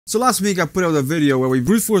So last week I put out a video where we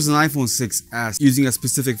brute forced an iPhone 6s using a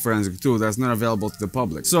specific forensic tool that's not available to the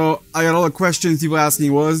public. So I got all the questions, people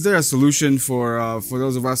asking, well, is there a solution for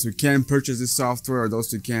those of us who can purchase this software, or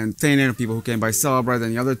those who can obtain it, or people who can buy Celebrite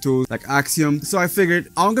and the other tools like Axiom? So I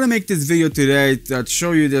figured I'm gonna make this video today that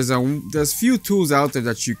show you there's few tools out there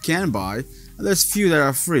that you can buy, and there's few that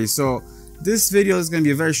are free. So this video is going to be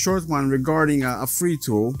a very short one regarding a free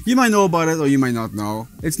tool. You might know about it or you might not know.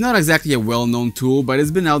 It's not exactly a well-known tool, but it's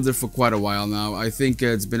been out there for quite a while now. I think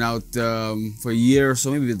it's been out for a year or so,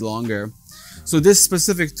 maybe a bit longer. So this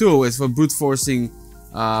specific tool is for brute forcing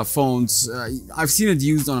phones. I've seen it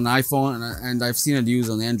used on an iPhone and I've seen it used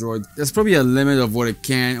on Android. There's probably a limit of what it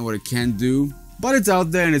can and what it can't do. But it's out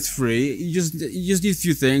there and it's free. You just need a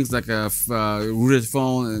few things like a rooted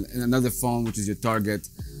phone and another phone, which is your target.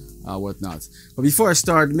 Whatnot. But before I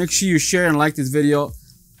start, make sure you share and like this video.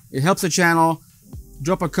 It helps the channel.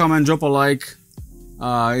 Drop a comment, drop a like.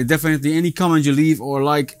 Definitely any comment you leave or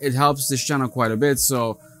like, it helps this channel quite a bit,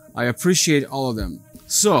 so I appreciate all of them.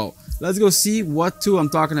 So let's go see what tool I'm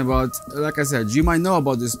talking about. Like I said, you might know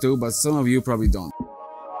about this tool, but some of you probably don't.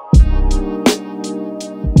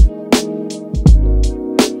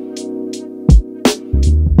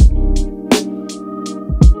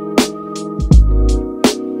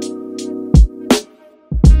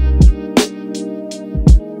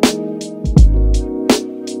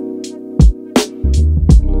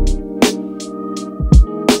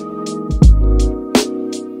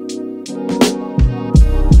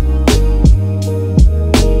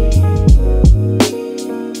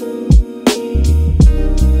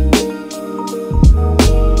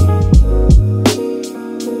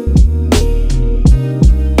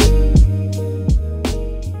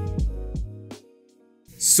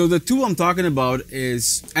 So the tool I'm talking about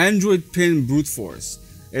is Android-PIN-Bruteforce.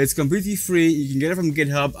 It's completely free. You can get it from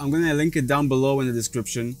GitHub. I'm going to link it down below in the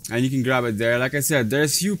description and you can grab it there. Like I said,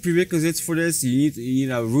 there's few prerequisites for this. You need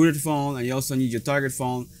a rooted phone and you also need your target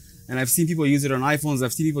phone. And I've seen people use it on iPhones.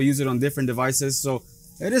 I've seen people use it on different devices. So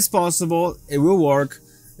it is possible. It will work.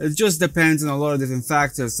 It just depends on a lot of different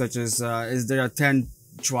factors, such as is there a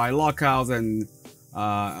 10-try lockout and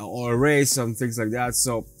or erase and things like that.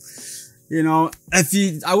 So you know,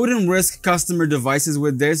 I wouldn't risk customer devices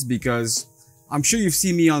with this, because I'm sure you've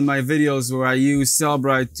seen me on my videos where I use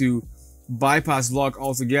Celebrite to bypass lock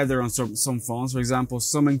altogether on some phones. For example,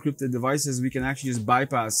 some encrypted devices, we can actually just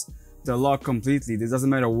bypass the lock completely. It doesn't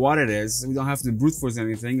matter what it is. We don't have to brute force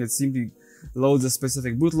anything. It simply loads a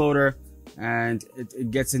specific bootloader and it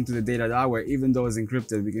gets into the data that way. Even though it's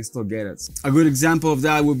encrypted, we can still get it. A good example of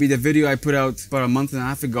that would be the video I put out about a month and a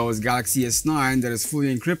half ago. Is Galaxy S9 that is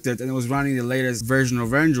fully encrypted and it was running the latest version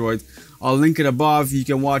of Android. I'll link it above. You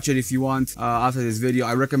can watch it if you want after this video.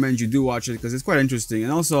 I recommend you do watch it because it's quite interesting.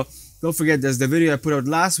 And also, don't forget, there's the video I put out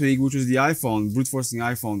last week, which was the iPhone, brute forcing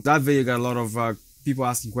iPhone. That video got a lot of people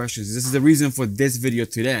asking questions. This is the reason for this video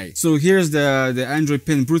today. So here's the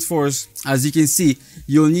Android-PIN-Bruteforce. As you can see,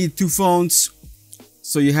 you'll need two phones.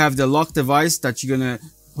 So you have the locked device that you're gonna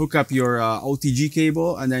hook up your OTG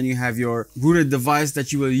cable, and then you have your rooted device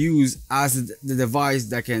that you will use as the device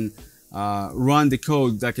that can run the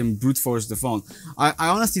code that can brute force the phone. I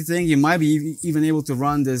honestly think you might be even able to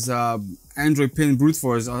run this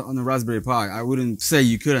Android-PIN-Bruteforce on a Raspberry Pi. I wouldn't say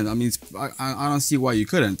you couldn't. I mean, I don't see why you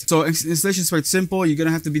couldn't. So installation is quite simple. You're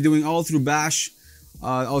gonna have to be doing all through Bash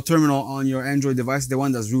or terminal on your Android device, the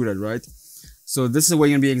one that's rooted, right? So this is where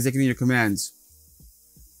you're gonna be executing your commands.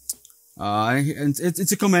 And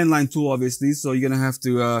it's a command line tool, obviously. So you're gonna have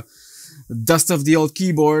to dust off the old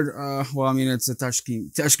keyboard. Well, I mean, it's a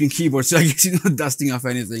touchscreen keyboard, so I guess you're not dusting off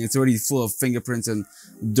anything. It's already full of fingerprints and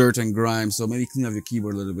dirt and grime. So maybe clean up your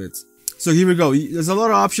keyboard a little bit. So here we go. There's a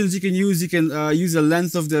lot of options you can use. You can use the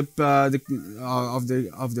length of the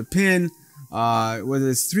pin, whether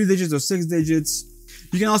it's 3 digits or 6 digits.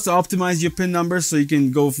 You can also optimize your pin numbers, so you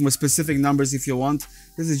can go from specific numbers if you want.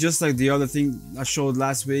 This is just like the other thing I showed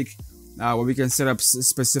last week, where we can set up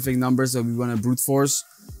specific numbers that we want to brute force.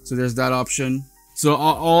 So there's that option. So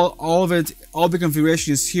all of it, all the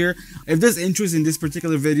configuration is here. If there's interest in this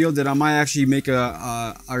particular video, then I might actually make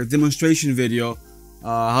a demonstration video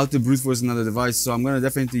how to brute force another device. So I'm gonna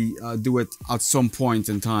definitely do it at some point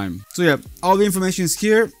in time. So yeah, all the information is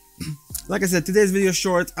here. Like I said, today's video is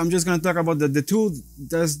short. I'm just gonna talk about the tool.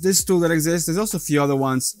 There's this tool that exists. There's also a few other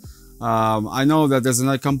ones. I know that there's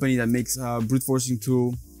another company that makes a brute forcing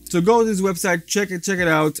tool. So go to this website, check it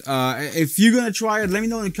out. If you're gonna try it, let me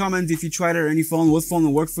know in the comments if you tried it on any phone, what phone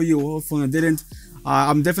will work for you, what phone it didn't.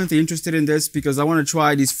 I'm definitely interested in this because I want to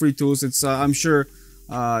try these free tools. It's I'm sure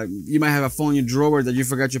you might have a phone in your drawer that you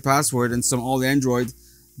forgot your password and some old Android.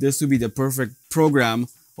 This would be the perfect program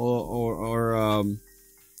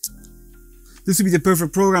this would be the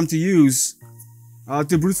perfect program to use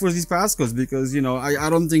to brute force these passcodes, because, you know, I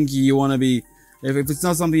don't think you want to be, if it's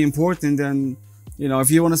not something important, then, you know, if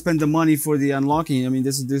you want to spend the money for the unlocking, I mean,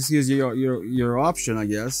 this is your option, I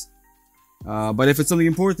guess. But if it's something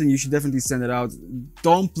important, you should definitely send it out.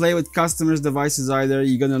 Don't play with customers' devices either.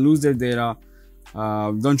 You're gonna lose their data.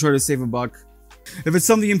 Don't try to save a buck. If it's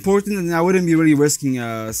something important, then I wouldn't be really risking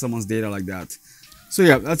someone's data like that. So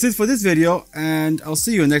yeah, that's it for this video, and I'll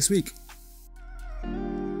see you next week.